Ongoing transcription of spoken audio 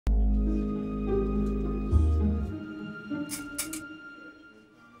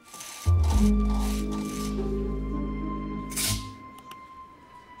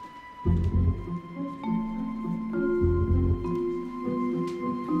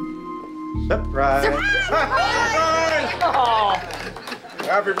Surprise! Oh,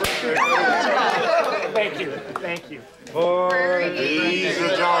 Happy birthday. thank you. Thank you. He's a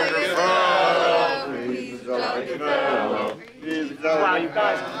photographer. Wow, you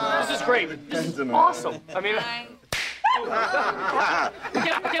guys, this is great. This is awesome. I mean, I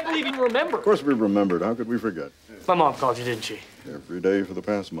can't believe you remember. Of course we remembered. How could we forget? My mom called you, didn't she? Every day for the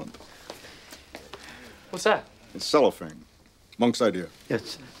past month. What's that? It's cellophane. Monk's idea.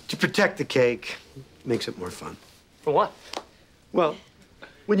 Yes, to protect the cake makes it more fun. For what? Well,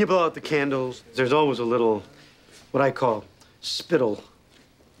 when you blow out the candles, there's always a little, what I call, spittle.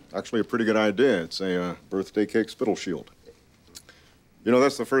 Actually, a pretty good idea. It's a birthday cake spittle shield. You know,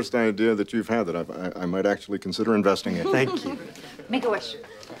 that's the first idea that you've had that I might actually consider investing in. Thank you. Make a wish.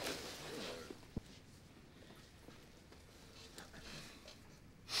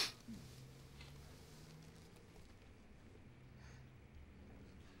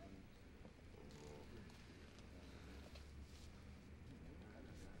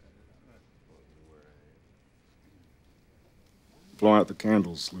 Blow out the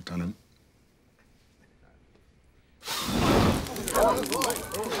candles, Lieutenant.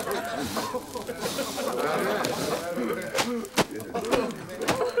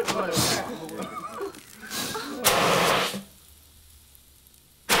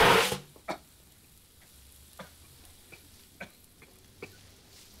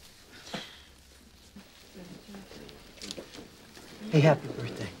 Hey, happy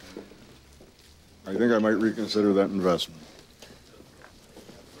birthday. I think I might reconsider that investment.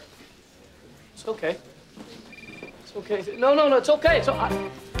 It's okay. It's okay. No, it's okay.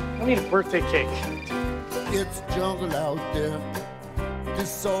 I need a birthday cake. It's jungle out there,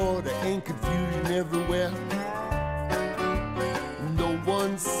 disorder and confusion everywhere. No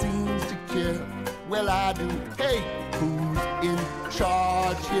one seems to care. Well, I do. Hey, who's in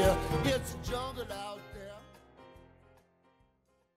charge here? It's jungle out